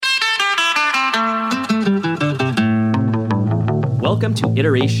Welcome to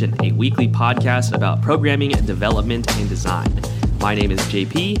Iteration, a weekly podcast about programming, development, and design. My name is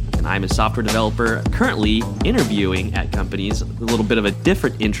JP, and I'm a software developer currently interviewing at companies. A little bit of a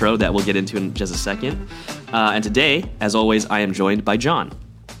different intro that we'll get into in just a second. And today, as always, I am joined by John.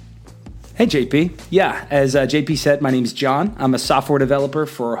 Hey, JP. Yeah, as JP said, my name is John. I'm a software developer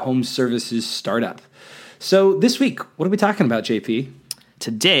for a home services startup. So this week, what are we talking about, JP?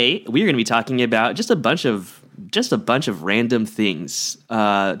 Today, we are going to be talking about just a bunch of random things,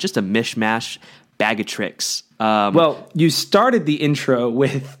 just a mishmash bag of tricks. Well, you started the intro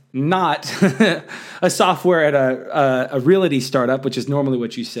with not a software at a realty startup, which is normally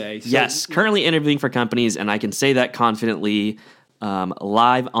what you say. So, yes, currently interviewing for companies, and I can say that confidently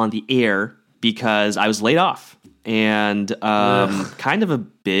live on the air because I was laid off. And kind of a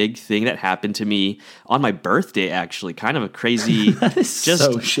big thing that happened to me on my birthday, actually. Kind of a crazy, that is just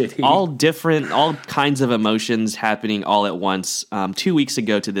so shitty. all kinds of emotions happening all at once. 2 weeks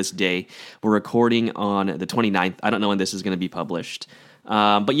ago to this day, we're recording on the 29th. I don't know when this is going to be published.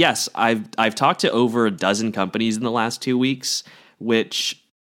 But yes, I've talked to over a dozen companies in the last 2 weeks, which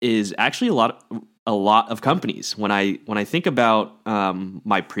is actually a lot of companies. When I think about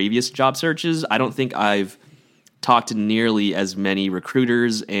my previous job searches, I don't think I've talked to nearly as many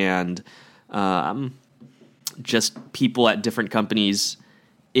recruiters and just people at different companies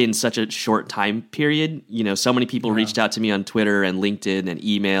in such a short time period. You know, so many people reached out to me on Twitter and LinkedIn and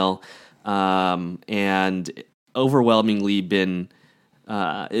email, and overwhelmingly been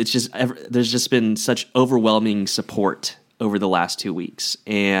there's just been such overwhelming support over the last 2 weeks,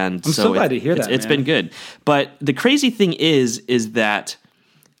 and I'm so glad to hear that. It's been good. But the crazy thing is that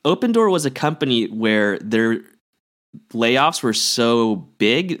Opendoor was a company where their layoffs were so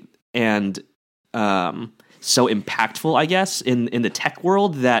big and so impactful, I guess, in the tech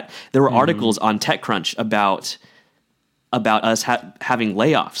world that there were articles on TechCrunch about us having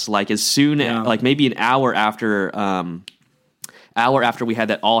layoffs. Like as soon as, like maybe an hour after we had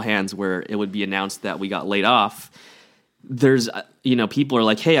that all hands where it would be announced that we got laid off. There's, people are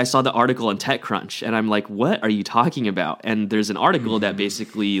like, hey, I saw the article on TechCrunch. And I'm like, what are you talking about? And there's an article that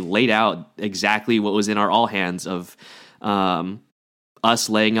basically laid out exactly what was in our all hands of us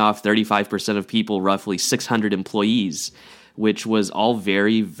laying off 35% of people, roughly 600 employees, which was all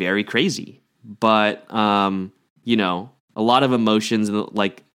very, very crazy. But, a lot of emotions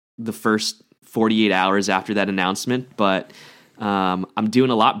like the first 48 hours after that announcement. But I'm doing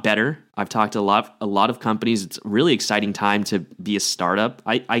a lot better. I've talked to a lot of companies. It's a really exciting time to be a startup.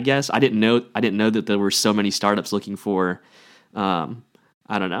 I guess I didn't know that there were so many startups looking for,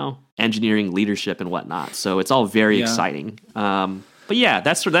 engineering leadership and whatnot. So it's all very exciting. But yeah,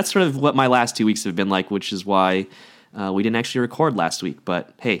 that's sort of what my last 2 weeks have been like, which is why we didn't actually record last week.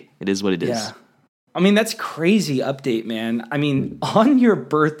 But hey, it is what it is. Yeah. I mean, that's crazy update, man. I mean, on your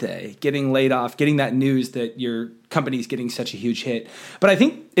birthday, getting laid off, getting that news that your company's getting such a huge hit. But I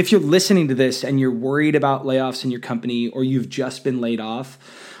think if you're listening to this and you're worried about layoffs in your company or you've just been laid off,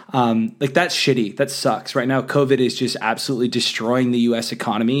 that's shitty. That sucks. Right now, COVID is just absolutely destroying the U.S.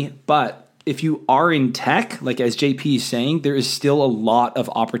 economy. But if you are in tech, like as JP is saying, there is still a lot of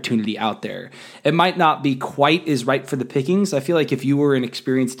opportunity out there. It might not be quite as ripe for the pickings. I feel like if you were an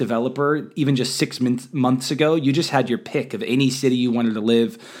experienced developer, even just 6 months ago, you just had your pick of any city you wanted to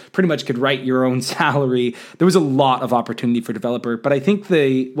live, pretty much could write your own salary. There was a lot of opportunity for developer. But I think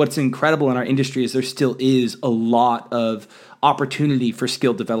what's incredible in our industry is there still is a lot of opportunity for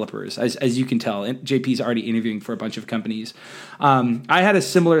skilled developers, as you can tell. JP's already interviewing for a bunch of companies. I had a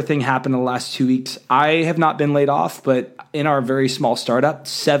similar thing happen in the last 2 weeks. I have not been laid off, but in our very small startup,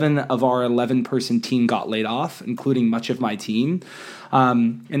 7 of our 11-person team got laid off, including much of my team.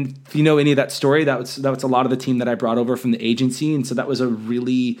 And if you know any of that story, that was a lot of the team that I brought over from the agency, and so that was a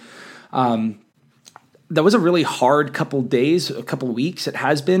really hard couple days, a couple weeks. It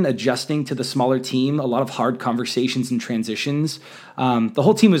has been adjusting to the smaller team, a lot of hard conversations and transitions. The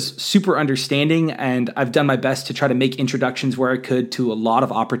whole team was super understanding, and I've done my best to try to make introductions where I could to a lot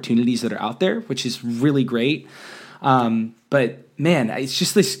of opportunities that are out there, which is really great. But man, it's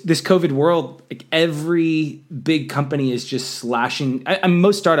just this COVID world. Like every big company is just slashing.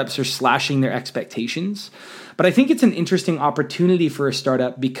 Most startups are slashing their expectations, but I think it's an interesting opportunity for a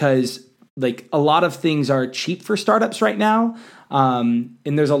startup because like a lot of things are cheap for startups right now. And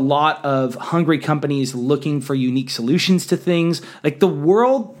there's a lot of hungry companies looking for unique solutions to things. Like the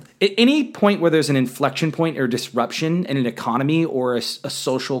world, at any point where there's an inflection point or disruption in an economy or a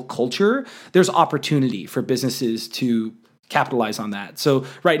social culture, there's opportunity for businesses to capitalize on that. So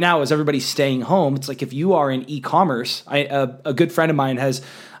right now, as everybody's staying home, it's like if you are in e-commerce, a good friend of mine has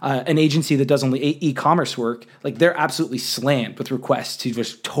an agency that does only e-commerce work. Like they're absolutely slammed with requests to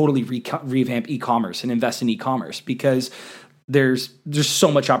just totally revamp e-commerce and invest in e-commerce because there's so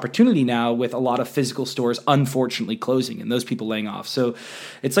much opportunity now with a lot of physical stores unfortunately closing and those people laying off. So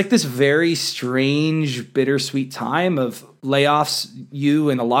it's like this very strange, bittersweet time of layoffs, you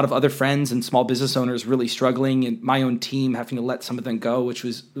and a lot of other friends and small business owners really struggling, and my own team having to let some of them go, which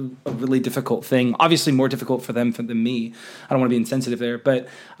was a really difficult thing. Obviously more difficult for them than me. I don't want to be insensitive there, but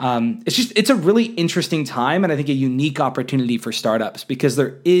it's a really interesting time, and I think a unique opportunity for startups because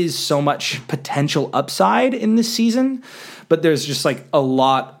there is so much potential upside in this season, but there's just like a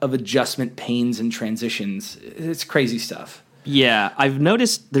lot of adjustment pains and transitions. It's crazy stuff. Yeah, I've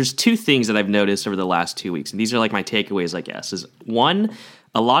noticed there's two things that I've noticed over the last 2 weeks, and these are like my takeaways, I guess, is one,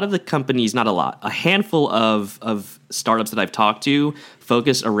 a lot of the companies, not a lot, a handful of startups that I've talked to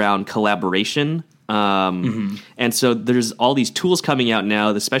focus around collaboration. And so there's all these tools coming out now,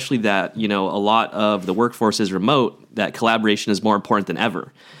 especially that, a lot of the workforce is remote, that collaboration is more important than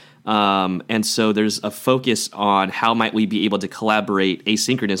ever. And so there's a focus on how might we be able to collaborate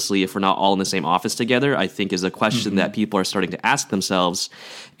asynchronously if we're not all in the same office together, I think is a question that people are starting to ask themselves.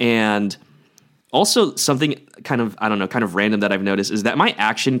 And also something kind of random that I've noticed is that my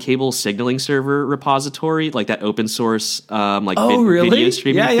Action Cable signaling server repository, like that open source, video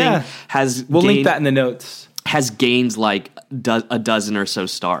streaming thing we'll link that in the notes. Has gained like a dozen or so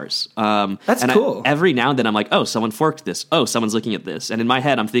stars. That's cool. Every now and then I'm like, oh, someone forked this. Oh, someone's looking at this. And in my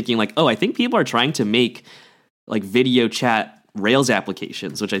head, I'm thinking like, oh, I think people are trying to make like video chat Rails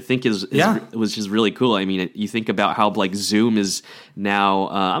applications, which I think was just really cool. I mean, you think about how like Zoom is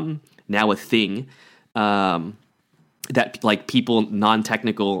now a thing. That like people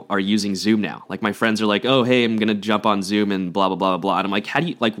non-technical are using Zoom now. Like my friends are like, oh, hey, I'm going to jump on Zoom and blah, blah, blah, blah. And I'm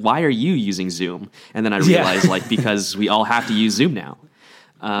like, why are you using Zoom? And then I realized because we all have to use Zoom now,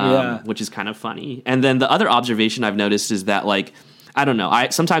 which is kind of funny. And then the other observation I've noticed is that like, I don't know,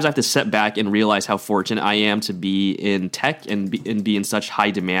 sometimes I have to step back and realize how fortunate I am to be in tech and be in such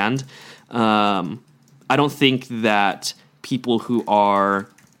high demand. I don't think that people who are,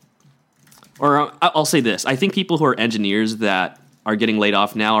 or I'll say this, I think people who are engineers that are getting laid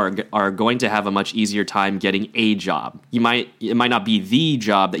off now are going to have a much easier time getting a job. It might not be the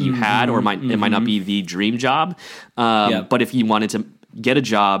job that you had, or it might not be the dream job. But if you wanted to get a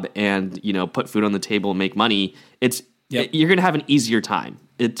job and put food on the table and make money, you're going to have an easier time.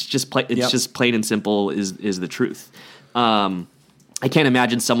 It's just plain and simple is the truth. I can't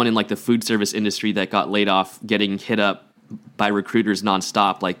imagine someone in like the food service industry that got laid off getting hit up by recruiters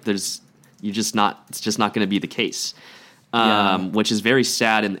nonstop. Like it's just not going to be the case. Which is very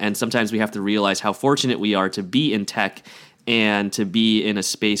sad. And sometimes we have to realize how fortunate we are to be in tech and to be in a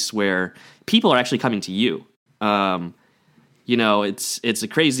space where people are actually coming to you. It's a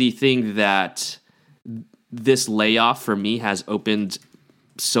crazy thing that this layoff for me has opened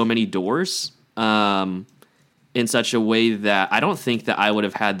so many doors in such a way that I don't think that I would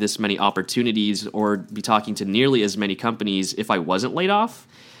have had this many opportunities or be talking to nearly as many companies if I wasn't laid off.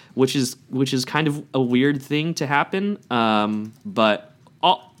 Which is kind of a weird thing to happen, but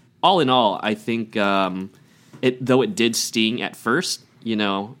all in all, I think though it did sting at first,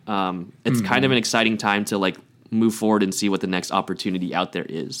 it's kind of an exciting time to like move forward and see what the next opportunity out there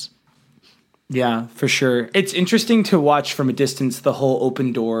is. Yeah, for sure. It's interesting to watch from a distance the whole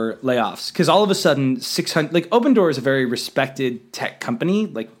Opendoor layoffs because all of a sudden 600 like Opendoor is a very respected tech company,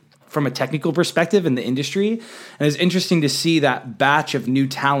 like from a technical perspective in the industry. And it's interesting to see that batch of new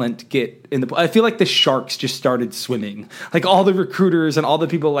talent get in the, I feel like the sharks just started swimming. Like all the recruiters and all the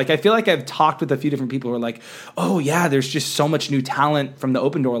people, like I feel like I've talked with a few different people who are like, oh yeah, there's just so much new talent from the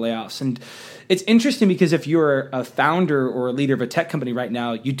Opendoor layoffs. And it's interesting because if you're a founder or a leader of a tech company right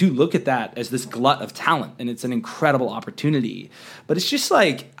now, you do look at that as this glut of talent and it's an incredible opportunity. But it's just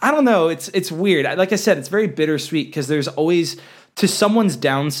like, I don't know, it's weird. Like I said, it's very bittersweet because there's always, to someone's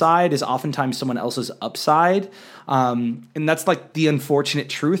downside is oftentimes someone else's upside. And that's like the unfortunate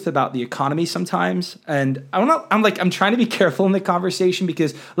truth about the economy sometimes. And I'm trying to be careful in the conversation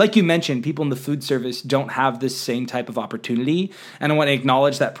because like you mentioned, people in the food service don't have this same type of opportunity. And I want to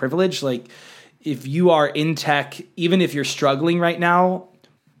acknowledge that privilege. Like if you are in tech, even if you're struggling right now,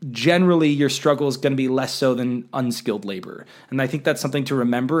 generally your struggle is going to be less so than unskilled labor. And I think that's something to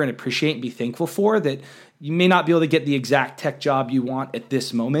remember and appreciate and be thankful for, that you may not be able to get the exact tech job you want at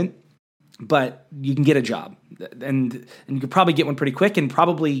this moment, but you can get a job and you could probably get one pretty quick and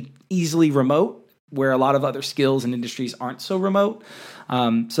probably easily remote. where a lot of other skills and industries aren't so remote.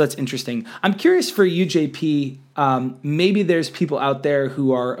 So that's interesting. I'm curious for you, JP. Maybe there's people out there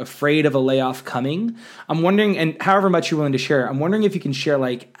who are afraid of a layoff coming. I'm wondering, and however much you're willing to share, I'm wondering if you can share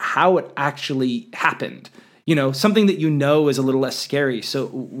like how it actually happened. Something that is a little less scary. So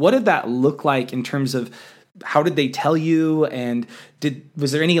what did that look like in terms of how did they tell you? And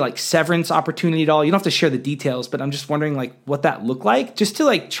was there any like severance opportunity at all? You don't have to share the details, but I'm just wondering like what that looked like, just to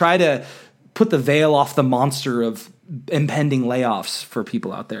like try to put the veil off the monster of impending layoffs for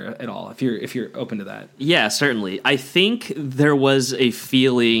people out there at all, if you're open to that. Yeah, certainly. I think there was a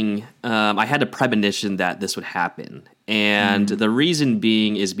feeling, I had a premonition that this would happen. And the reason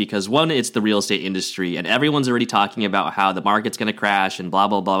being is because, one, it's the real estate industry, and everyone's already talking about how the market's going to crash and blah,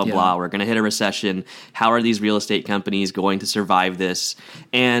 blah, blah, blah, blah. We're going to hit a recession. How are these real estate companies going to survive this?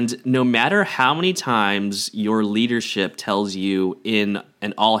 And no matter how many times your leadership tells you in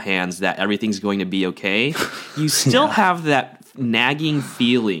an all hands that everything's going to be okay, you still have that nagging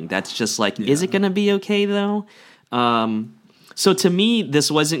feeling that's just like, is it going to be okay though? So to me, this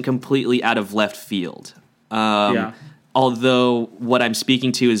wasn't completely out of left field. Although what I'm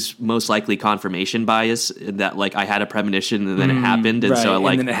speaking to is most likely confirmation bias, that like I had a premonition and then it happened. And so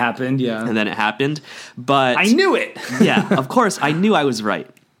like, and then it happened. Yeah. And then it happened. But I knew it. Yeah, of course I knew I was right.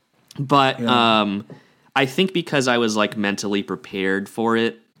 But, I think because I was like mentally prepared for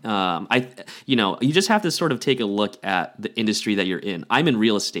it, you just have to sort of take a look at the industry that you're in. I'm in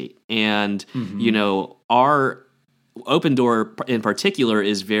real estate, and our Opendoor in particular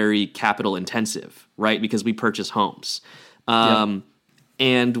is very capital intensive, right? Because we purchase homes. And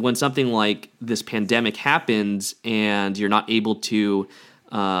when something like this pandemic happens and you're not able to,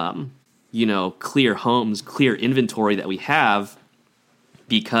 clear homes, clear inventory that we have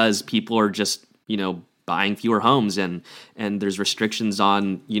because people are just, buying fewer homes and there's restrictions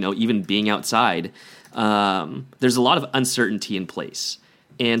on, even being outside. There's a lot of uncertainty in place.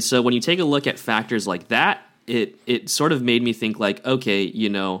 And so when you take a look at factors like that, it sort of made me think like, okay,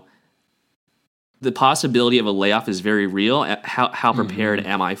 the possibility of a layoff is very real. How prepared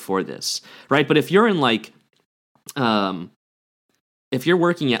am I for this? Right. But if you're in like, if you're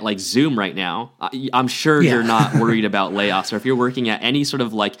working at like Zoom right now, I'm sure you're not worried about layoffs. Or if you're working at any sort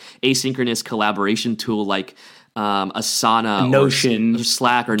of like asynchronous collaboration tool like Asana, Notion, or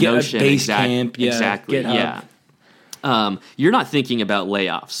Slack, or Notion, Basecamp, exactly, you're not thinking about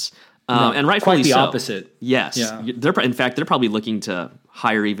layoffs, and rightfully quite the so. Opposite. Yes, they're probably looking to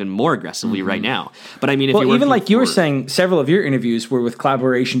hire even more aggressively right now. But I mean, if even like you were saying, several of your interviews were with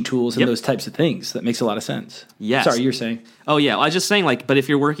collaboration tools and those types of things. That makes a lot of sense. Yes. Sorry, you're saying. Oh yeah, I was just saying like, but if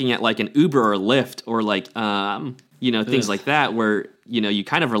you're working at like an Uber or Lyft or like things like that, where you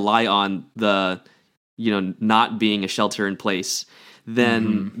kind of rely on the not being a shelter in place,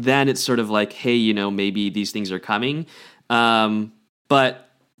 then it's sort of like, hey, maybe these things are coming, but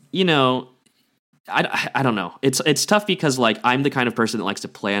I don't know. It's tough because like I'm the kind of person that likes to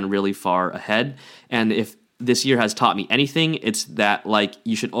plan really far ahead, and if this year has taught me anything, it's that like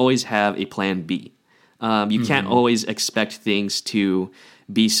you should always have a plan B. You can't always expect things to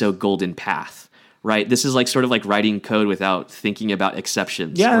be so golden path, right? This is like sort of like writing code without thinking about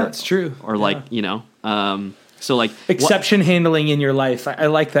exceptions. Yeah, that's true. Or like so like exception handling in your life. I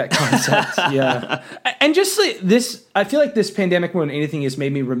like that concept. Yeah. And just like this, I feel like this pandemic more than anything has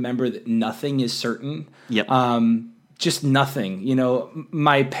made me remember that nothing is certain. Yep. Just nothing.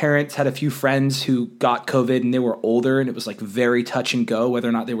 My parents had a few friends who got COVID and they were older, and it was like very touch and go whether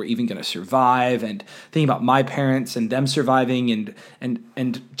or not they were even going to survive. And thinking about my parents and them surviving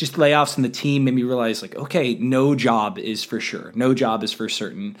and just layoffs in the team made me realize like, okay, no job is for sure. No job is for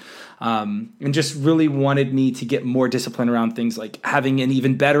certain. And just really wanted me to get more discipline around things like having an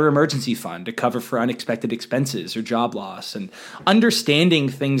even better emergency fund to cover for unexpected expenses or job loss, and understanding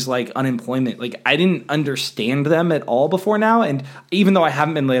things like unemployment. Like I didn't understand them at all before now. And even though I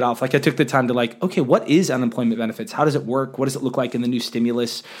haven't been laid off, like I took the time to like, okay, what is unemployment benefits? How does it work? What does it look like in the new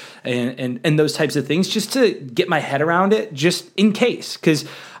stimulus and those types of things, just to get my head around it, just in case, because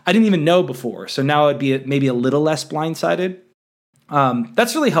I didn't even know before. So now I'd be maybe a little less blindsided.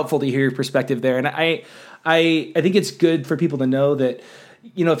 That's really helpful to hear your perspective there. And I think it's good for people to know that,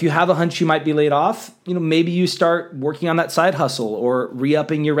 if you have a hunch you might be laid off, maybe you start working on that side hustle or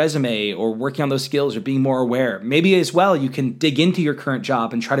re-upping your resume or working on those skills or being more aware. Maybe as well, you can dig into your current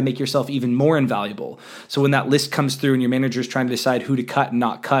job and try to make yourself even more invaluable. So when that list comes through and your manager's trying to decide who to cut and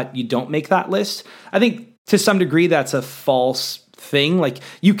not cut, you don't make that list. I think to some degree, that's a false thing. Like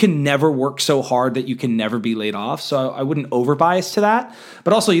you can never work so hard that you can never be laid off. So I wouldn't over bias to that.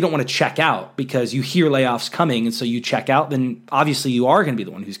 But also you don't want to check out because you hear layoffs coming. And so you check out, then obviously you are going to be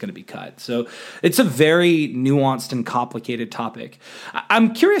the one who's going to be cut. So it's a very nuanced and complicated topic.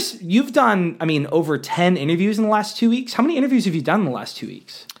 I'm curious, you've done, over 10 interviews in the last 2 weeks. How many interviews have you done in the last 2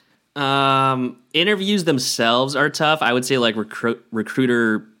 weeks? Interviews themselves are tough. I would say like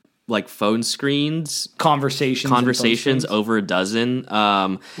recruiter like phone screens, conversations over a dozen.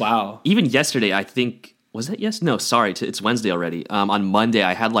 Wow. Even yesterday, I think, was that yes? No, sorry, it's Wednesday already. On Monday,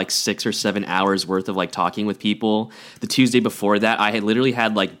 I had like 6 or 7 hours worth of like talking with people. The Tuesday before that, I had literally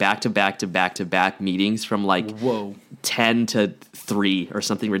had like back to back meetings from like 10 to 3 or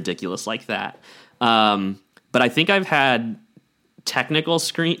something ridiculous like that. But I think I've had technical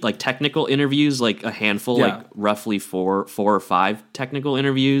interviews, like a handful, like roughly four or five technical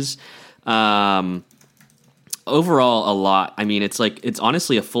interviews. Overall, a lot. I mean, it's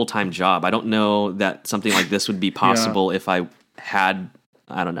honestly a full-time job. I don't know that something like this would be possible if I had,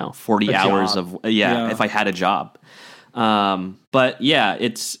 40 hours of, if I had a job. But yeah,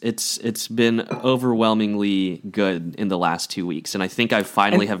 it's been overwhelmingly good in the last 2 weeks, and I think I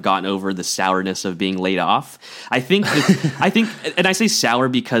finally have gotten over the sourness of being laid off. I think, and I say sour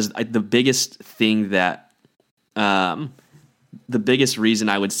because the biggest thing that, the biggest reason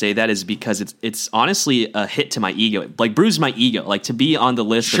I would say that is because it's honestly a hit to my ego, like bruised my ego, like to be on the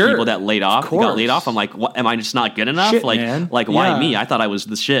list of people that got laid off. I'm like, what? Am I just not good enough? Shit, why me? I thought I was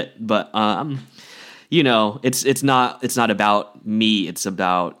the shit, but it's not about me. It's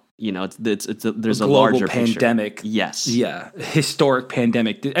about, there's a larger pandemic. Picture. Yes. Yeah. Historic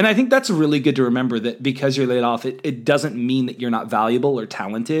pandemic. And I think that's really good to remember, that because you're laid off, it doesn't mean that you're not valuable or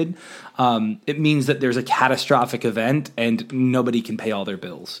talented. It means that there's a catastrophic event and nobody can pay all their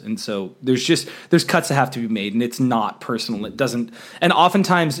bills. And so there's cuts that have to be made, and it's not personal. It doesn't. And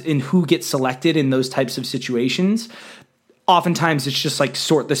oftentimes in who gets selected in those types of situations, oftentimes it's just like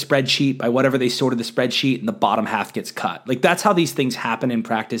sort the spreadsheet by whatever they sorted the spreadsheet, and the bottom half gets cut. Like that's how these things happen in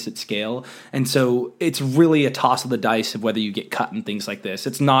practice at scale. And so it's really a toss of the dice of whether you get cut and things like this.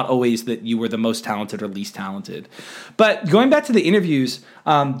 It's not always that you were the most talented or least talented. But going back to the interviews,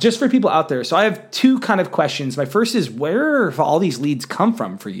 just for people out there. So I have two kind of questions. My first is, where have all these leads come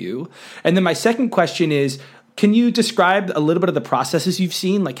from for you? And then my second question is, can you describe a little bit of the processes you've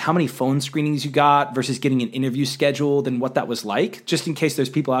seen, like how many phone screenings you got versus getting an interview scheduled and what that was like, just in case there's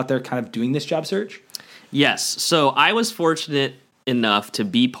people out there kind of doing this job search? Yes. So I was fortunate enough to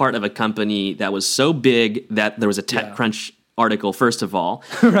be part of a company that was so big that there was a TechCrunch article, first of all.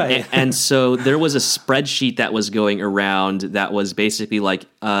 Right. And so there was a spreadsheet that was going around that was basically like,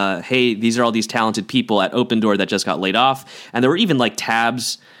 hey, these are all these talented people at Opendoor that just got laid off. And there were even like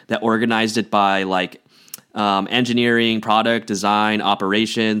tabs that organized it by like, engineering, product design,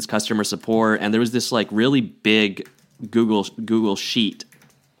 operations, customer support, and there was this like really big Google sheet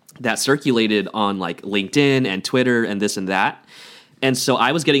that circulated on like LinkedIn and Twitter and this and that. And so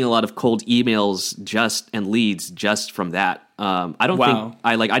I was getting a lot of cold emails and leads just from that. I don't think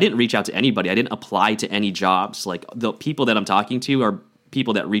I didn't reach out to anybody. I didn't apply to any jobs. Like the people that I'm talking to are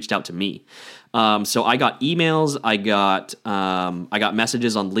people that reached out to me. So I got emails, I got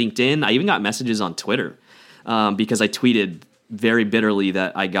messages on LinkedIn, I even got messages on Twitter. Because I tweeted very bitterly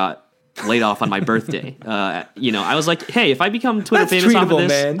that I got laid off on my birthday. I was like, hey, if I become Twitter famous off of this,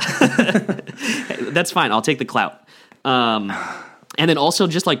 man. That's fine. I'll take the clout. And then also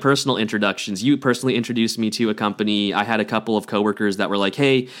just like personal introductions. You personally introduced me to a company. I had a couple of coworkers that were like,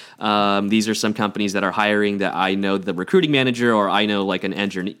 hey, these are some companies that are hiring that I know the recruiting manager, or I know like an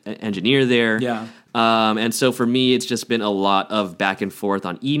engineer there. Yeah. And so for me, it's just been a lot of back and forth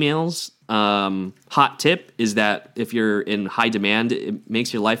on emails. Hot tip is that if you're in high demand, it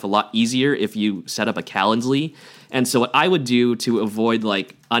makes your life a lot easier if you set up a Calendly. And so what I would do to avoid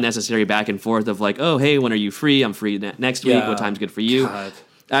like unnecessary back and forth of like, oh, hey, when are you free? I'm free next week. What time's good for you? God.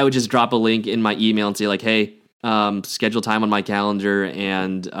 I would just drop a link in my email and say like, hey, schedule time on my calendar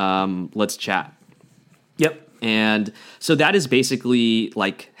and let's chat. Yep. And so that is basically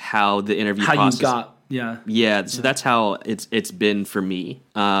like how the interview process. You got, yeah. So that's how it's been for me.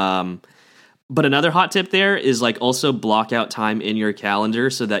 But another hot tip there is like also block out time in your calendar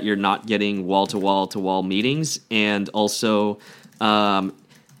so that you're not getting wall meetings. And also,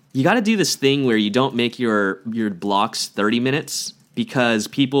 you got to do this thing where you don't make your blocks 30 minutes because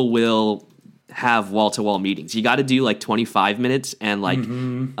people will have wall-to-wall meetings. You got to do like 25 minutes and like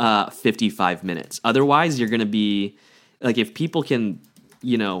 55 minutes. Otherwise, you're going to be like, if people can,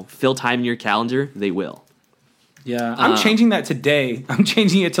 fill time in your calendar, they will. Yeah, I'm changing that today. I'm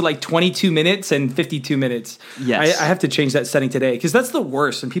changing it to like 22 minutes and 52 minutes. Yes. I have to change that setting today because that's the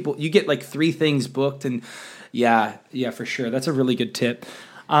worst. And you get like 3 things booked, and yeah, for sure. That's a really good tip.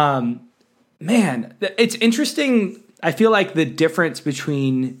 Man, it's interesting. I feel like the difference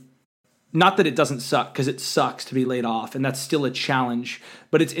between, not that it doesn't suck, because it sucks to be laid off, and that's still a challenge.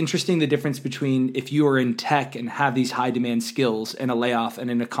 But it's interesting the difference between if you are in tech and have these high demand skills and a layoff in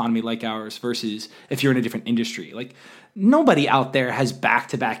an economy like ours versus if you're in a different industry. Like nobody out there has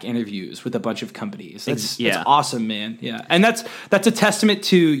back-to-back interviews with a bunch of companies. That's awesome, man. Yeah. And that's a testament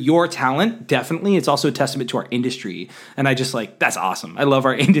to your talent. Definitely. It's also a testament to our industry. And I just that's awesome. I love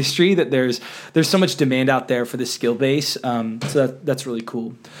our industry that there's so much demand out there for the skill base. So that's really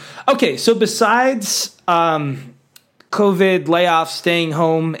cool. Okay. So besides, COVID, layoffs, staying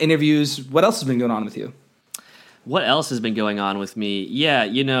home, interviews, what else has been going on with you? What else has been going on with me? Yeah,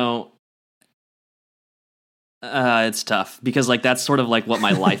 it's tough because that's sort of what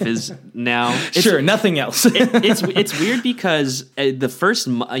my life is now. Sure, nothing else. It's weird because the first,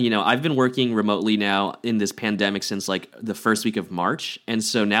 I've been working remotely now in this pandemic since the first week of March, and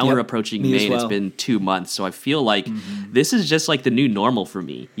so now we're approaching May, and it's been 2 months. So I feel like this is just the new normal for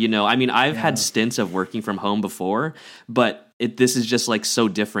me. I've had stints of working from home before, but this is just so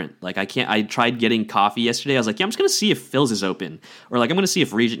different. I tried getting coffee yesterday. I was I'm just gonna see if Phil's is open, or I'm gonna see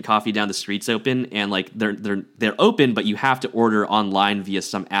if Regent Coffee down the street's open, and they're open, but you have to order online via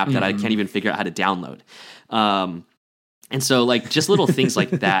some app that I can't even figure out how to download. And so just little things like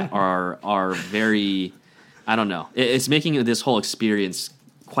that are very, I don't know. It's making this whole experience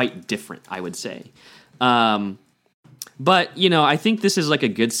quite different, I would say. But I think this is a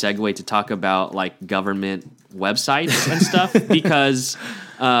good segue to talk about government websites and stuff because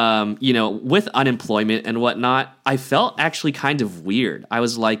with unemployment and whatnot, I felt actually kind of weird. I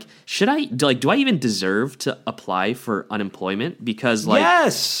was should I do I even deserve to apply for unemployment? Because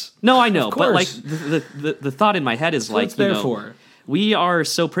yes, no, I know, but the thought in my head is we are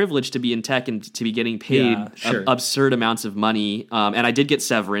so privileged to be in tech and to be getting paid absurd amounts of money. And I did get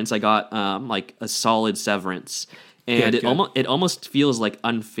severance. I got a solid severance. And it almost feels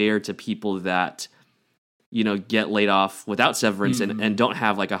unfair to people that get laid off without severance and don't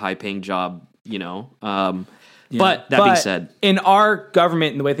have a high paying job. But that being said, in our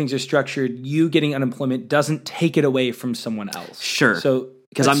government and the way things are structured, you getting unemployment doesn't take it away from someone else. Sure. So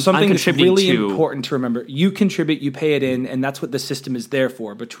because I'm contributing that's really important to remember. You contribute, you pay it in, and that's what the system is there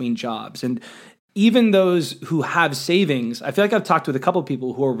for between jobs. And even those who have savings, I feel like I've talked with a couple of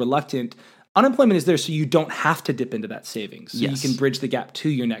people who are reluctant. Unemployment is there so you don't have to dip into that savings. So you can bridge the gap to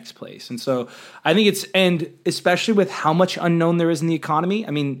your next place. And so I think and especially with how much unknown there is in the economy.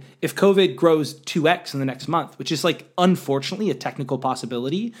 I mean, if COVID grows 2x in the next month, which is unfortunately a technical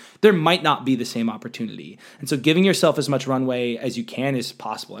possibility, there might not be the same opportunity. And so giving yourself as much runway as you can is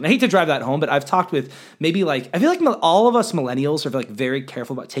possible. And I hate to drive that home, but I've talked with maybe I feel like all of us millennials are very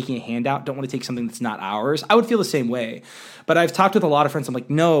careful about taking a handout, don't want to take something that's not ours. I would feel the same way. But I've talked with a lot of friends. I'm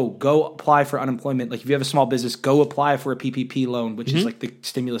no, go apply for unemployment. If you have a small business, go apply for a PPP loan, which is the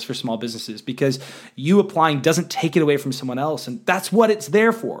stimulus for small businesses, because you applying doesn't take it away from someone else. And that's what it's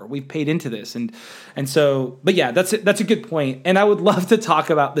there for. We've paid into this. And so, but yeah, that's a good point. And I would love to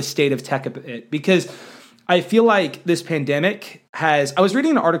talk about the state of tech a bit because I feel like this pandemic I was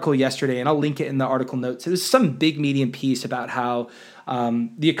reading an article yesterday, and I'll link it in the article notes. It was some big Medium piece about how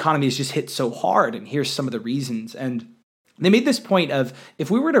the economy has just hit so hard. And here's some of the reasons. And they made this point of if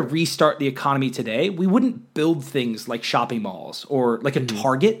we were to restart the economy today, we wouldn't build things like shopping malls or a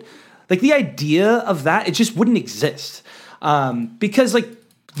Target. The idea of that, it just wouldn't exist because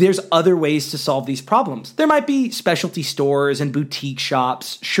there's other ways to solve these problems. There might be specialty stores and boutique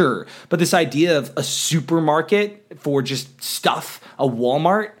shops, sure. But this idea of a supermarket for just stuff, a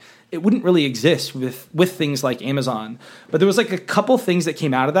Walmart, it wouldn't really exist with things like Amazon. But there was a couple things that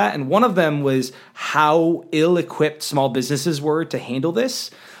came out of that. And one of them was how ill-equipped small businesses were to handle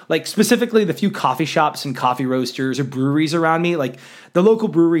this. Specifically the few coffee shops and coffee roasters or breweries around me. The local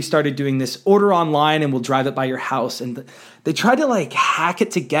brewery started doing this order online and we'll drive it by your house. And they tried to hack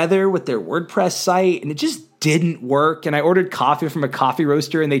it together with their WordPress site, and it just didn't work. And I ordered coffee from a coffee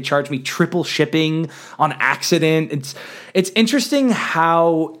roaster and they charged me triple shipping on accident. It's interesting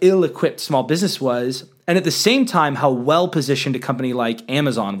how ill-equipped small business was, and at the same time, how well-positioned a company like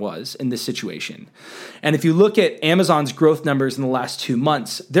Amazon was in this situation. And if you look at Amazon's growth numbers in the last 2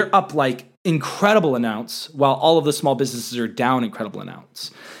 months, they're up incredible amounts, while all of the small businesses are down incredible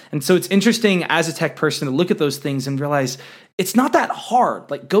amounts. And so it's interesting as a tech person to look at those things and realize it's not that hard.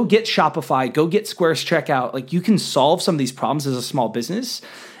 Go get Shopify, go get Square's checkout. You can solve some of these problems as a small business.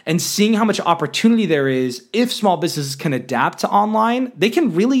 and seeing how much opportunity there is if small businesses can adapt to online, they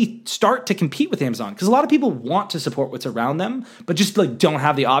can really start to compete with Amazon. Because a lot of people want to support what's around them, but just like don't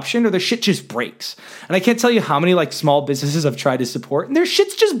have the option, or their shit just breaks. And I can't tell you how many like small businesses I've tried to support and their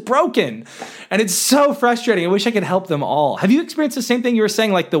shit's just broken. And it's so frustrating. I wish I could help them all. Have you experienced the same thing you were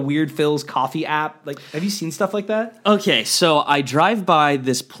saying, like the Weird Phil's coffee app? Like, have you seen stuff like that? Okay, so I drive by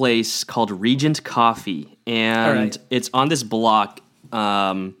this place called Regent Coffee, and it's on this block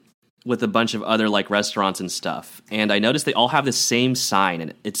with a bunch of other like restaurants and stuff. And I noticed they all have the same sign,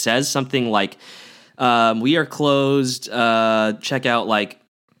 and it says something like, "We are closed. Check out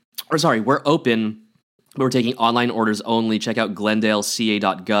we're open, but we're taking online orders only. Check out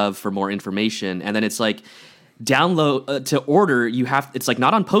glendaleca.gov for more information." And then it's like, download to order. It's like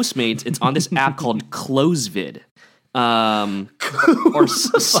not on Postmates. It's on this app called Closevid. Or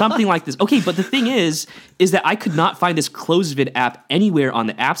something like this. Okay, but the thing is that I could not find this Closevid app anywhere on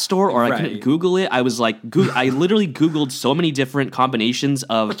the App Store, or I couldn't Google it. I was like, I literally Googled so many different combinations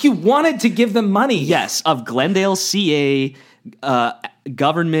of. Like you wanted to give them money. Yes, of Glendale CA,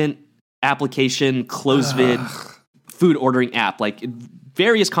 government application, Closevid, food ordering app, like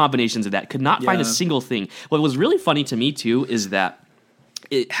various combinations of that. Could not find a single thing. What was really funny to me too is that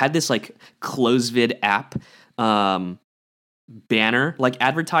it had this like Closevid app banner, like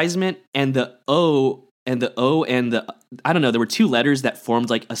advertisement, and the O and the I don't know, there were two letters that formed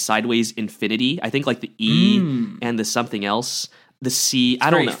like a sideways infinity. I think like the E and the something else, the C.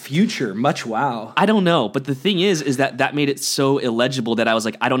 I don't know. Future, much wow. I don't know, but the thing is that made it so illegible that I was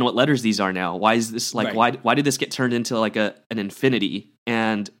like, I don't know what letters these are now. Why is this like why did this get turned into like an infinity?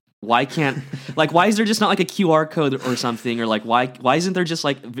 And why can't like why is there just not like a QR code or something, or like why isn't there just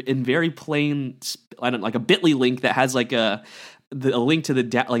like in very plain, I don't know, like a Bitly link that has like a link to the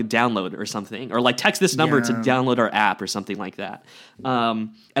download or something, or like text this number to download our app or something like that.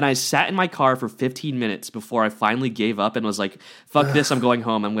 And I sat in my car for 15 minutes before I finally gave up and was like, fuck this, I'm going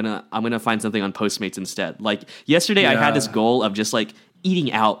home. I'm gonna find something on Postmates instead. Like yesterday I had this goal of just like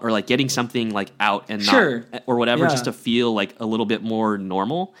eating out, or like getting something like out and not or whatever, just to feel like a little bit more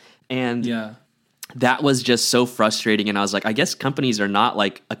normal. And that was just so frustrating. And I was like, I guess companies are not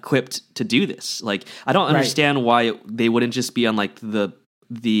like equipped to do this. Like, I don't understand why they wouldn't just be on like the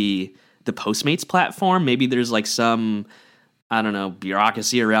Postmates platform. Maybe there's like some, I don't know,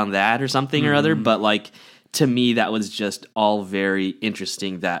 bureaucracy around that or something or other. But like, to me, that was just all very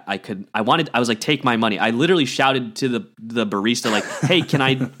interesting that I was like, take my money. I literally shouted to the barista, like, hey, can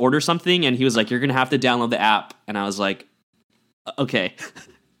I order something? And he was like, you're going to have to download the app. And I was like, okay.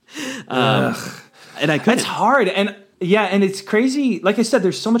 And I couldn't. It's hard. And and it's crazy. Like I said,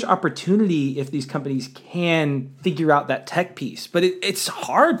 there's so much opportunity if these companies can figure out that tech piece, but it's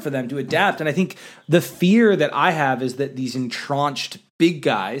hard for them to adapt. And I think the fear that I have is that these entrenched big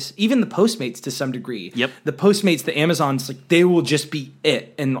guys, even the Postmates to some degree, the Postmates, the Amazons, like they will just be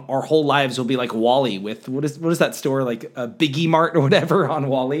it. And our whole lives will be like Wally with, what is that store? Like a Biggie Mart or whatever on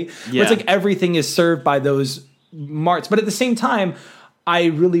Wally. Where it's like everything is served by those marts. But at the same time, I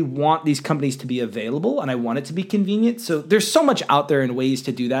really want these companies to be available and I want it to be convenient. So there's so much out there and ways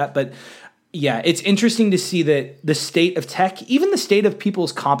to do that. But yeah, it's interesting to see that the state of tech, even the state of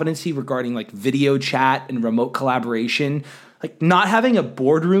people's competency regarding like video chat and remote collaboration, like not having a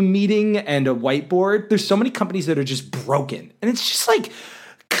boardroom meeting and a whiteboard. There's so many companies that are just broken. And it's just like,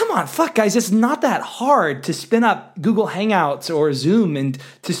 come on, fuck guys, it's not that hard to spin up Google Hangouts or Zoom and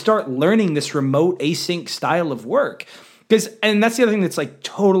to start learning this remote async style of work. And that's the other thing that's like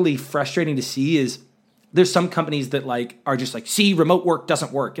totally frustrating to see is there's some companies that like are just like, see, remote work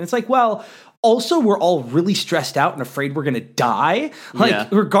doesn't work. And it's like, well, also we're all really stressed out and afraid we're going to die. Like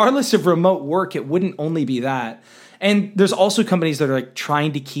regardless of remote work, it wouldn't only be that. And there's also companies that are like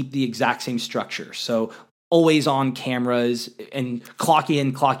trying to keep the exact same structure. So always on cameras and clocking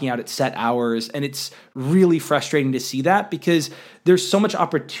in, clocking out at set hours. And it's really frustrating to see that because there's so much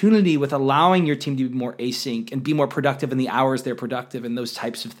opportunity with allowing your team to be more async and be more productive in the hours they're productive and those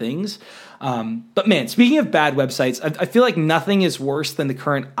types of things. But man, speaking of bad websites, I feel like nothing is worse than the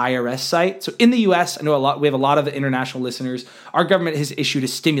current IRS site. So in the US, I know we have a lot of international listeners. Our government has issued a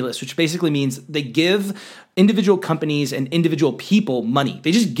stimulus, which basically means they give individual companies and individual people money.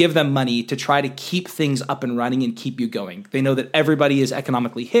 They just give them money to try to keep things up and running and keep you going. They know that everybody is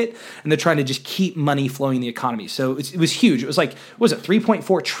economically hit and they're trying to just keep money flowing in the economy. So it was huge. It was like, what was it,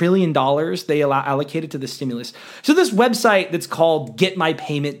 $3.4 trillion they allocated to the stimulus. So this website that's called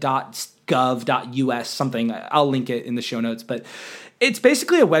getmypayment.gov.us, something, I'll link it in the show notes, but it's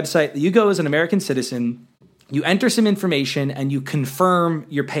basically a website that you go as an American citizen, you enter some information and you confirm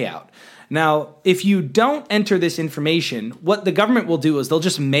your payout. Now, if you don't enter this information, what the government will do is they'll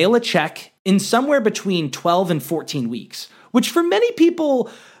just mail a check in somewhere between 12 and 14 weeks, which for many people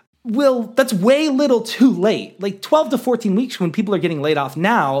that's way little too late. Like 12 to 14 weeks when people are getting laid off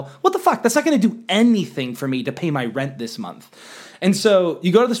now, what the fuck? That's not going to do anything for me to pay my rent this month. And so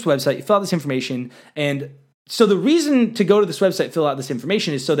you go to this website, you fill out this information, and so the reason to go to this website, fill out this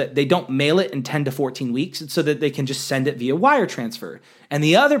information is so that they don't mail it in 10 to 14 weeks. It's so that they can just send it via wire transfer. And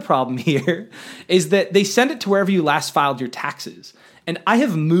the other problem here is that they send it to wherever you last filed your taxes. And I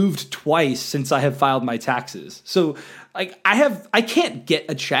have moved twice since I have filed my taxes. So like I can't get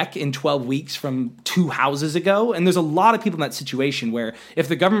a check in 12 weeks from 2 houses ago. And there's a lot of people in that situation where if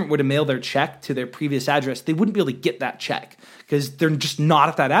the government were to mail their check to their previous address, they wouldn't be able to get that check because they're just not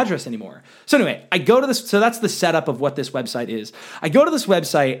at that address anymore. So anyway, I go to this. So that's the setup of what this website is. I go to this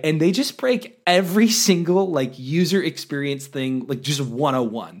website and they just break every single like user experience thing, like just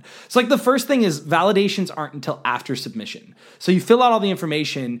 101. So like the first thing is validations aren't until after submission. So you fill out all the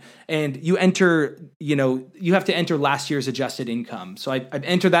information and you enter, you have to enter last year's adjusted income. So I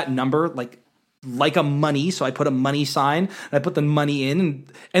enter that number like a money. So I put a money sign and I put the money in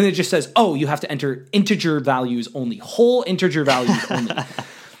and it just says, oh, you have to enter integer values only, whole integer values only.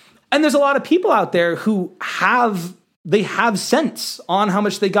 And there's a lot of people out there who have sense on how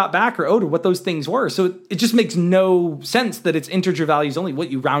much they got back or owed or what those things were. So it just makes no sense that it's integer values only. What,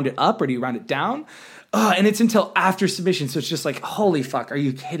 you round it up or do you round it down? And it's until after submission. So it's just like, holy fuck, are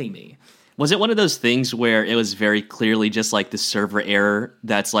you kidding me? Was it one of those things where it was very clearly just like the server error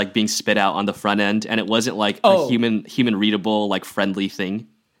that's like being spit out on the front end, and it wasn't like a human readable, like friendly thing?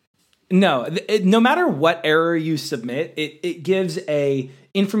 No, no matter what error you submit, it gives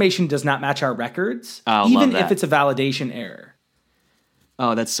information does not match our records, even if it's a validation error.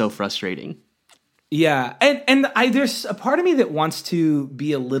 Oh, that's so frustrating. Yeah, and there's a part of me that wants to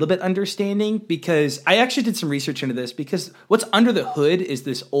be a little bit understanding because I actually did some research into this because what's under the hood is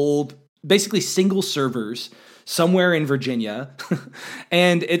this old, basically single servers somewhere in Virginia,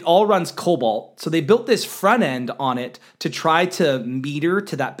 and it all runs Cobalt. So they built this front end on it to try to meter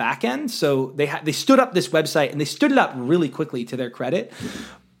to that back end. So they stood up this website and they stood it up really quickly to their credit,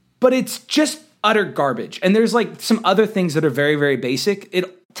 but it's just utter garbage. And there's like some other things that are very, very basic.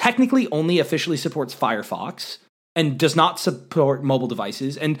 It technically only officially supports Firefox and does not support mobile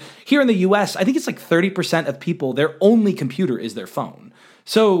devices. And here in the US, I think it's like 30% of people, their only computer is their phone.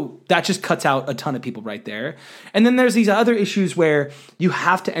 So that just cuts out a ton of people right there. And then there's these other issues where you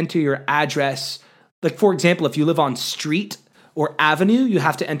have to enter your address. Like, for example, if you live on street or avenue, you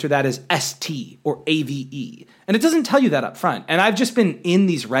have to enter that as ST or AVE. And it doesn't tell you that up front. And I've just been in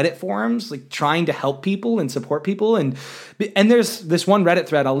these Reddit forums, like trying to help people and support people. And there's this one Reddit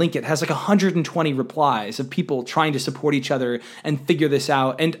thread, I'll link it, has like 120 replies of people trying to support each other and figure this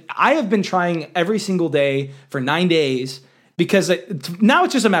out. And I have been trying every single day for 9 days because now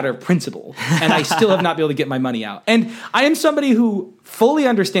it's just a matter of principle, and I still have not been able to get my money out. And I am somebody who fully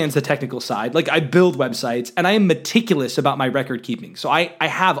understands the technical side. Like, I build websites, and I am meticulous about my record keeping. So I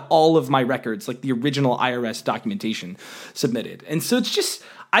have all of my records, like the original IRS documentation submitted. And so it's just,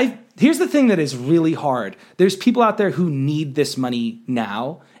 here's the thing that is really hard. There's people out there who need this money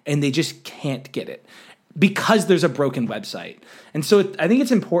now, and they just can't get it because there's a broken website. And so I think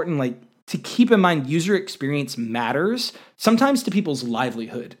it's important, to keep in mind user experience matters sometimes to people's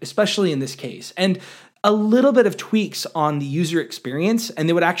livelihood, especially in this case. And a little bit of tweaks on the user experience, and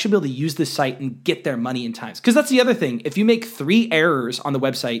they would actually be able to use this site and get their money in time. Because that's the other thing. If you make 3 errors on the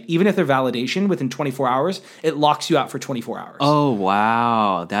website, even if they're validation within 24 hours, it locks you out for 24 hours. Oh,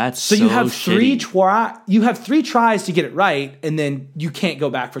 wow. That's so you have shitty. You have 3 tries to get it right, and then you can't go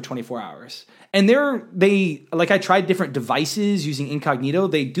back for 24 hours. And I tried different devices using incognito.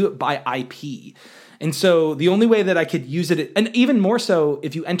 They do it by IP. And so the only way that I could use it, and even more so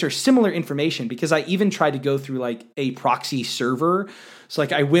if you enter similar information, because I even tried to go through a proxy server. So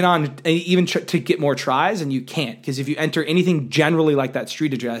I went on even to get more tries, and you can't, because if you enter anything generally like that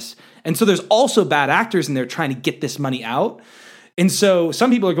street address, and so there's also bad actors in there trying to get this money out. And so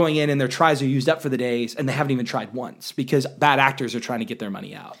some people are going in and their tries are used up for the days, and they haven't even tried once because bad actors are trying to get their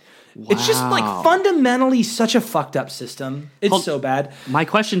mony out. Wow. It's just fundamentally such a fucked up system. It's so bad. My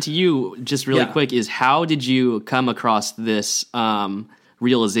question to you, just really quick, is how did you come across this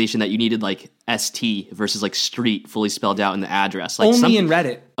realization that you needed like ST versus like street fully spelled out in the address. Like only in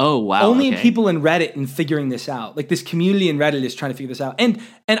Reddit. Oh, wow. Only okay. people in Reddit and figuring this out. Like this community in Reddit is trying to figure this out. And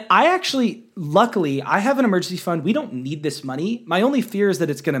I actually, luckily, I have an emergency fund. We don't need this money. My only fear is that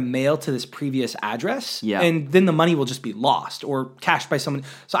it's going to mail to this previous address. Yeah. And then the money will just be lost or cashed by someone.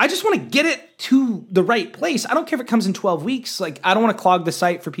 So I just want to get it to the right place. I don't care if it comes in 12 weeks. Like I don't want to clog the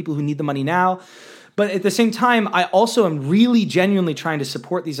site for people who need the money now. But at the same time, I also am really genuinely trying to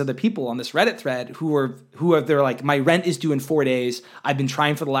support these other people on this Reddit thread who are they're like, my rent is due in 4 days. I've been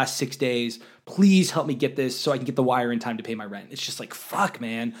trying for the last 6 days. Please help me get this so I can get the wire in time to pay my rent. It's just like, fuck,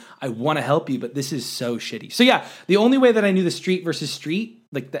 man. I want to help you, but this is so shitty. So yeah, the only way that I knew the street versus street,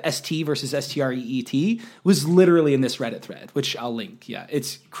 like the ST versus STREET, was literally in this Reddit thread, which I'll link. Yeah,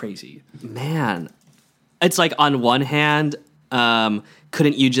 it's crazy. Man, it's like on one hand,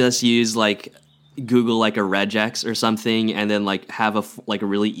 couldn't you just use like Google like a regex or something and then like have a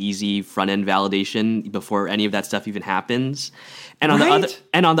really easy front end validation before any of that stuff even happens? And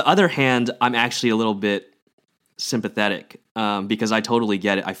on the other hand, I'm actually a little bit sympathetic because I totally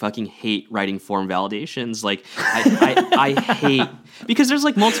get it. I fucking hate writing form validations. Like I hate, because there's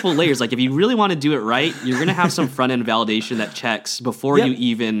like multiple layers. Like if you really want to do it right, you're gonna have some front end validation that checks before you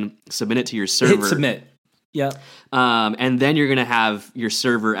even submit it to your server. Hit submit. Yeah. And then you're going to have your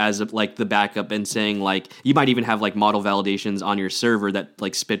server as like the backup and saying like, you might even have like model validations on your server that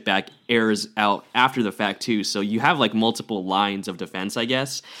like spit back errors out after the fact too. So you have like multiple lines of defense, I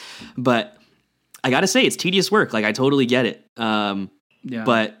guess. But I got to say, it's tedious work. Like I totally get it.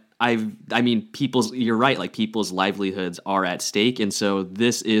 But I mean, you're right. Like people's livelihoods are at stake. And so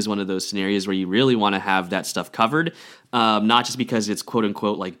this is one of those scenarios where you really want to have that stuff covered. Not just because it's quote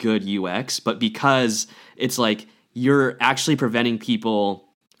unquote like good UX, but because it's like you're actually preventing people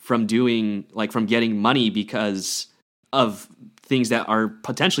from getting money because of things that are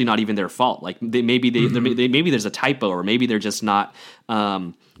potentially not even their fault. Like maybe there's a typo, or maybe they're just not,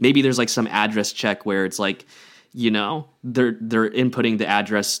 maybe there's like some address check where it's like, you know, they're inputting the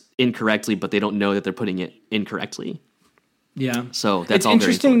address incorrectly, but they don't know that they're putting it incorrectly. Yeah. So that's all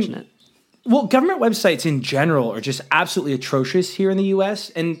very unfortunate. Well, government websites in general are just absolutely atrocious here in the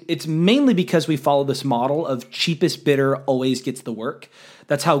US. And it's mainly because we follow this model of cheapest bidder always gets the work.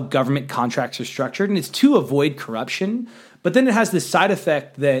 That's how government contracts are structured. And it's to avoid corruption. But then it has this side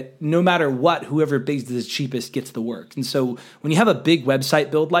effect that no matter what, whoever bids the cheapest gets the work. And so when you have a big website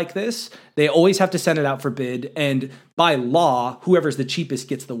build like this, they always have to send it out for bid. And by law, whoever's the cheapest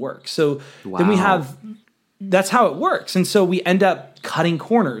gets the work. So then we have... That's how it works. And so we end up cutting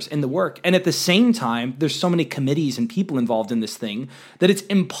corners in the work. And at the same time, there's so many committees and people involved in this thing that it's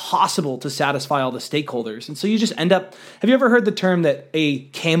impossible to satisfy all the stakeholders. And so you just end up, have you ever heard the term that a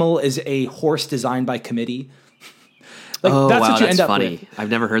camel is a horse designed by committee? Like, that's what you end up funny. with.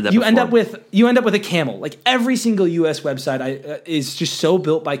 I've never heard that you before. You end up with a camel. Like every single US website is just so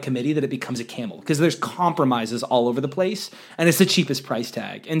built by committee that it becomes a camel because there's compromises all over the place and it's the cheapest price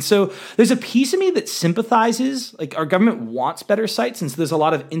tag. And so there's a piece of me that sympathizes, like our government wants better sites, and so there's a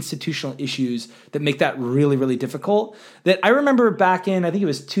lot of institutional issues that make that really, really difficult. That I remember back in, I think it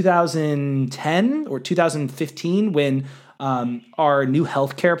was 2010 or 2015 when our new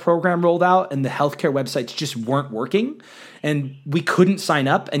healthcare program rolled out and the healthcare websites just weren't working and we couldn't sign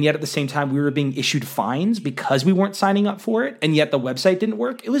up. And yet at the same time, we were being issued fines because we weren't signing up for it. And yet the website didn't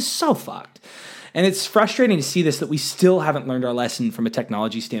work. It was so fucked. And it's frustrating to see this, that we still haven't learned our lesson from a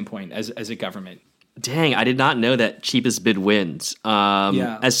technology standpoint as a government. Dang, I did not know that cheapest bid wins.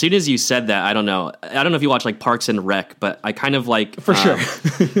 As soon as you said that, I don't know if you watch like Parks and Rec, but I kind of like for sure.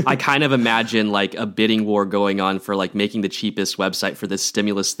 I kind of imagine like a bidding war going on for like making the cheapest website for this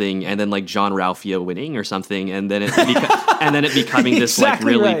stimulus thing, and then like John Ralphio winning or something, and then it becoming this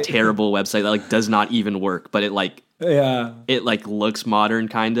exactly like really right. terrible website that like does not even work, but it like. Yeah, it like looks modern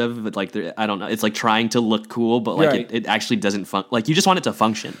kind of, but like I don't know, it's like trying to look cool, but like right. it actually doesn't like you just want it to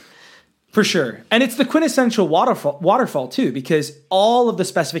function. For sure. And it's the quintessential waterfall too, because all of the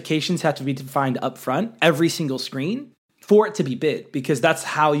specifications have to be defined up front, every single screen, for it to be bid, because that's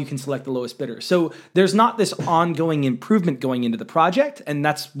how you can select the lowest bidder. So there's not this ongoing improvement going into the project, and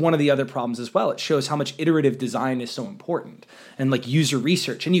that's one of the other problems as well. It shows how much iterative design is so important, and like user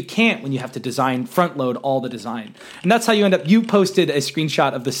research. And you can't when you have to design, front load all the design. And that's how you end up, you posted a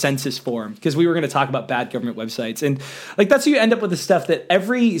screenshot of the census form, because we were going to talk about bad government websites. And like that's how you end up with the stuff that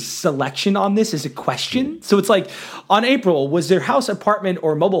every selection on this is a question. So it's like, on April, was their house, apartment,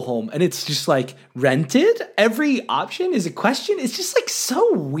 or mobile home? And it's just like, rented? Every option is a question. It's just like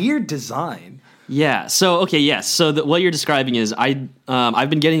so weird design. Yeah. So, okay. Yes. So what you're describing is I've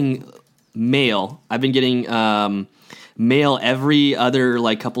been getting mail. I've been getting mail every other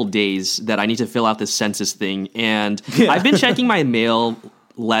like couple days that I need to fill out this census thing. And I've been checking my mail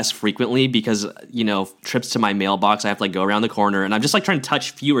less frequently because, you know, trips to my mailbox, I have to like go around the corner, and I'm just like trying to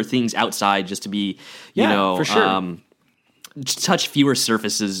touch fewer things outside just to be, you know, for sure. Touch fewer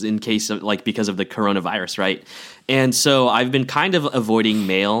surfaces in case of like because of the coronavirus, right? And so I've been kind of avoiding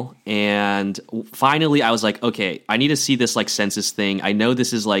mail, and finally I was like, okay, I need to see this like census thing. I know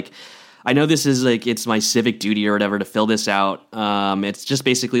this is like it's my civic duty or whatever to fill this out. It's just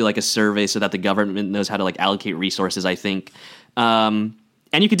basically like a survey so that the government knows how to like allocate resources, I think. And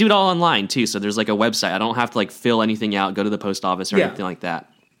you can do it all online too. So there's like a website. I don't have to like fill anything out, go to the post office or anything like that.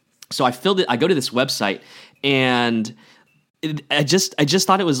 So I filled it. I go to this website, and I just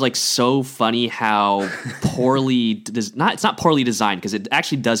thought it was like so funny how it's not poorly designed, because it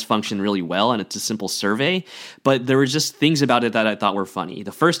actually does function really well and it's a simple survey, but there were just things about it that I thought were funny.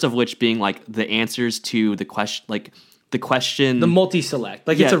 The first of which being like the answers to the question, the multi-select,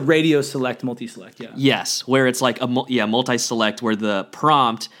 like it's a radio select multi-select. Yeah. Yes. Where it's like multi-select, where the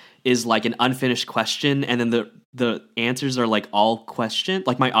prompt is like an unfinished question, and then the answers are like all question,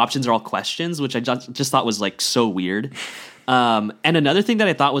 like my options are all questions, which I just thought was like so weird. And another thing that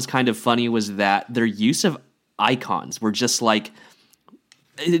I thought was kind of funny was that their use of icons were just like,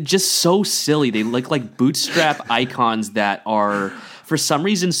 just so silly. They look like bootstrap icons that are for some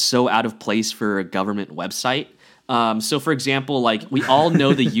reason so out of place for a government website. So for example, like we all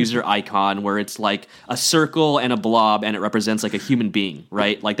know the user icon where it's like a circle and a blob and it represents like a human being,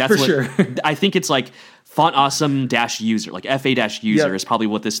 right? Like that's sure. I think it's like font awesome -user, like FA-user is probably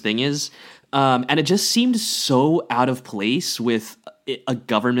what this thing is. And it just seemed so out of place with a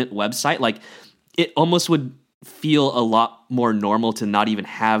government website. Like it almost would feel a lot more normal to not even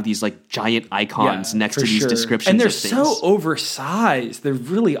have these like giant icons next to these descriptions. And they're of things. so oversized. They're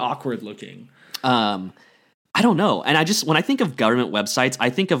really awkward looking. I don't know. And when I think of government websites, I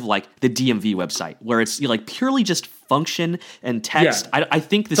think of like the DMV website where it's like purely just function and text. Yeah. I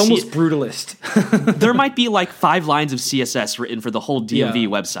think it's almost brutalist. There might be like 5 lines of CSS written for the whole DMV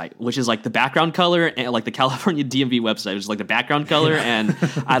website, which is like the background color, and like the California DMV website, which is like the background color, and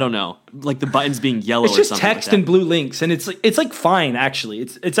I don't know, like the buttons being yellow. It's or just something text like that. and blue links, and it's like fine actually.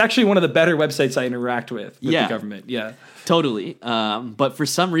 It's actually one of the better websites I interact with the government. Yeah. Totally. But for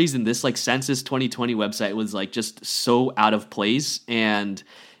some reason, this like Census 2020 website was like just so out of place, and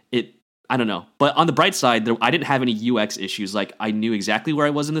I don't know. But on the bright side, I didn't have any UX issues. Like I knew exactly where I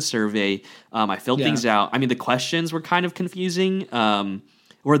was in the survey. I filled things out. I mean, the questions were kind of confusing,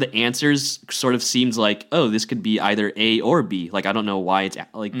 where the answers sort of seemed like, oh, this could be either A or B. Like, I don't know why it's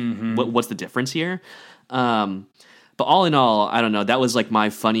like, what's the difference here? But all in all, I don't know. That was like my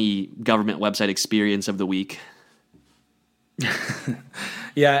funny government website experience of the week.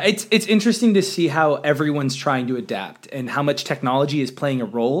 Yeah, it's interesting to see how everyone's trying to adapt and how much technology is playing a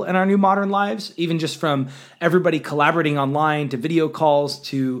role in our new modern lives, even just from everybody collaborating online to video calls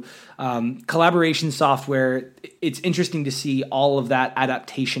to collaboration software. It's interesting to see all of that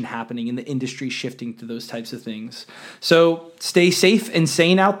adaptation happening in the industry shifting to those types of things. So stay safe and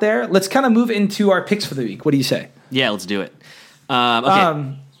sane out there. Let's kind of move into our picks for the week. What do you say? Yeah, let's do it.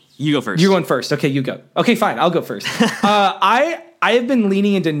 Okay. You go first. You're going first. Okay, you go. Okay, fine. I'll go first. I have been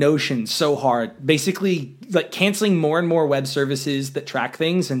leaning into Notion so hard, basically like canceling more and more web services that track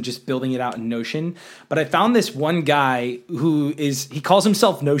things and just building it out in Notion. But I found this one guy he calls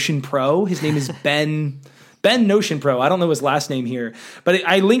himself Notion Pro. His name is Ben Notion Pro. I don't know his last name here, but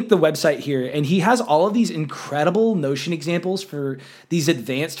I linked the website here, and he has all of these incredible Notion examples for these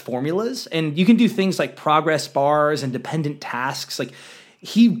advanced formulas. And you can do things like progress bars and dependent tasks. Like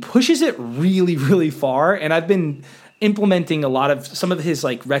he pushes it really, really far. And I've been implementing some of his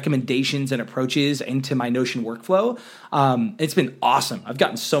like recommendations and approaches into my Notion workflow. It's been awesome. I've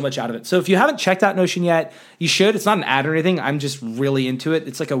gotten so much out of it. So if you haven't checked out Notion yet, you should. It's not an ad or anything. I'm just really into it.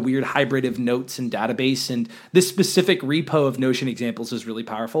 It's like a weird hybrid of notes and database. And this specific repo of Notion examples is really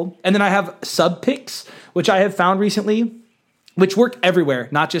powerful. And then I have Subpicks, which I have found recently, which work everywhere,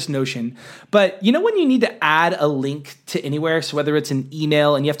 not just Notion. But you know when you need to add a link to anywhere, so whether it's an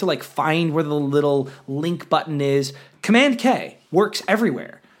email and you have to like find where the little link button is, Command K works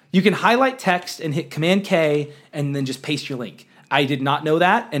everywhere. You can highlight text and hit Command K and then just paste your link. I did not know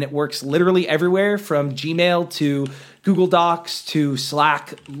that, and it works literally everywhere from Gmail to Google Docs to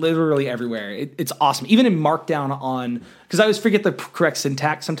Slack, literally everywhere. It's awesome. Even in Markdown because I always forget the correct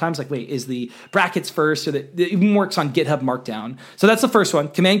syntax sometimes, like, wait, is the brackets first? Or it even works on GitHub Markdown. So that's the first one.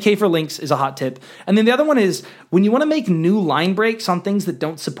 Command K for links is a hot tip. And then the other one is when you want to make new line breaks on things that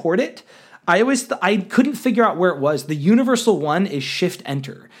don't support it, I couldn't figure out where it was. The universal one is Shift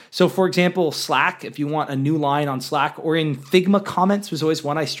Enter. So for example, Slack, if you want a new line on Slack, or in Figma comments was always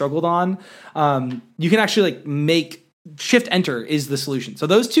one I struggled on. You can actually like make Shift Enter is the solution. So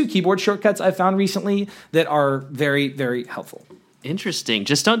those two keyboard shortcuts I've found recently that are very, very helpful. Interesting.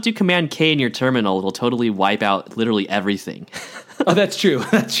 Just don't do Command K in your terminal. It'll totally wipe out literally everything. Oh, that's true.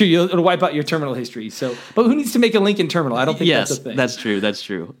 That's true. It'll wipe out your terminal history. So, but who needs to make a link in terminal? I don't think that's a thing. That's true. That's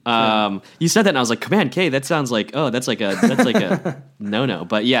true. You said that, and I was like, Command K. That sounds like that's like a no.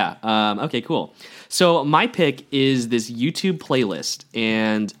 But yeah. Okay. Cool. So my pick is this YouTube playlist,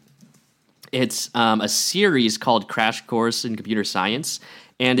 and it's a series called Crash Course in Computer Science,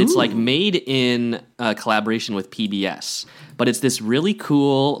 and it's like made in collaboration with PBS. But it's this really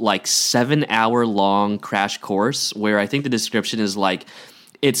cool, like 7-hour long crash course where I think the description is like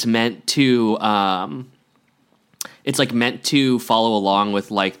it's meant to follow along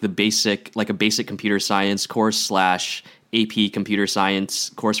with like a basic computer science course / AP computer science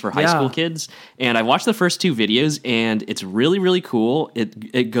course for high school kids. And I watched the first 2 videos, and it's really, really cool.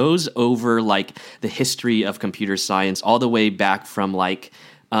 It goes over like the history of computer science all the way back from like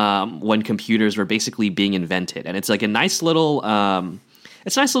when computers were basically being invented. And it's like a nice little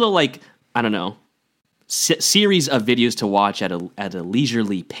like, I don't know, series of videos to watch at a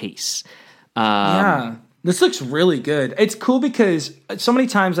leisurely pace. This looks really good. It's cool because so many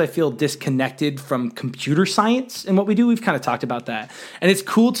times I feel disconnected from computer science and what we do. We've kind of talked about that. And it's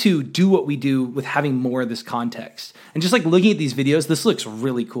cool to do what we do with having more of this context. And just like looking at these videos, this looks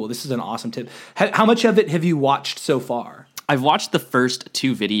really cool. This is an awesome tip. How much of it have you watched so far? I've watched the first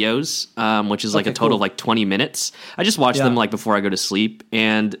 2 videos, which is like a total of like 20 minutes. I just watch them like before I go to sleep.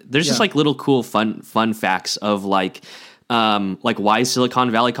 And there's just like little cool fun facts of like why is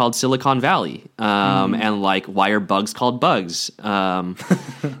Silicon Valley called Silicon Valley? And like, why are bugs called bugs?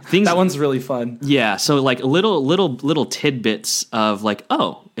 Things that one's really fun. Yeah. So like little tidbits of like,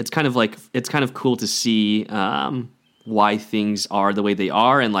 oh, it's kind of cool to see, why things are the way they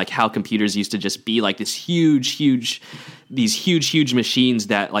are, and like how computers used to just be like these huge machines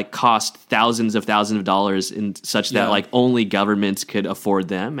that like cost thousands of dollars in such that like only governments could afford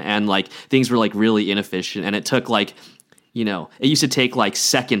them. And like things were like really inefficient, and it took like, you know, it used to take like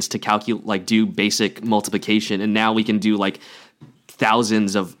seconds to calculate, like do basic multiplication, and now we can do like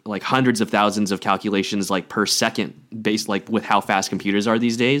hundreds of thousands of calculations like per second, based like with how fast computers are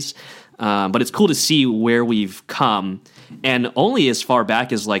these days. But it's cool to see where we've come, and only as far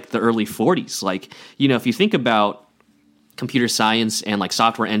back as like the early 40s. Like, you know, if you think about computer science and like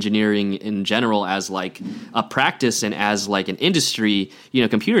software engineering in general as like a practice and as like an industry, you know,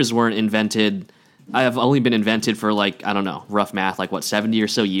 computers weren't invented. Have only been invented for like, I don't know, rough math, like what, 70 or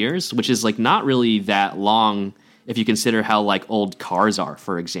so years, which is like not really that long if you consider how like old cars are,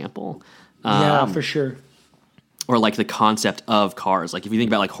 for example. For sure. Or like the concept of cars. Like if you think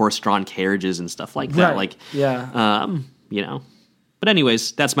about like horse-drawn carriages and stuff like that, like, you know. But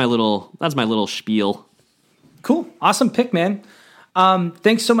anyways, that's my little spiel. Cool. Awesome pick, man.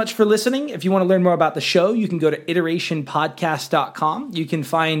 Thanks so much for listening. If you want to learn more about the show, you can go to iterationpodcast.com. You can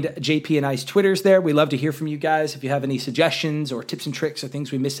find JP and I's Twitters there. We love to hear from you guys if you have any suggestions or tips and tricks or things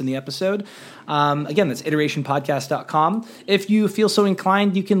we missed in the episode. Again, that's iterationpodcast.com. If you feel so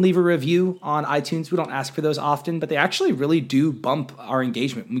inclined, you can leave a review on iTunes. We don't ask for those often, but they actually really do bump our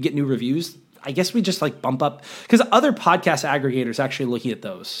engagement. When we get new reviews, I guess we just like bump up because other podcast aggregators actually looking at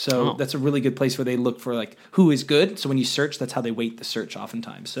those. So that's a really good place where they look for like who is good. So when you search, that's how they weight the search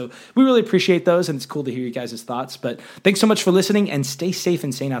oftentimes. So we really appreciate those, and it's cool to hear you guys' thoughts. But thanks so much for listening, and stay safe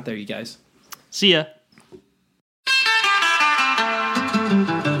and sane out there, you guys. See ya.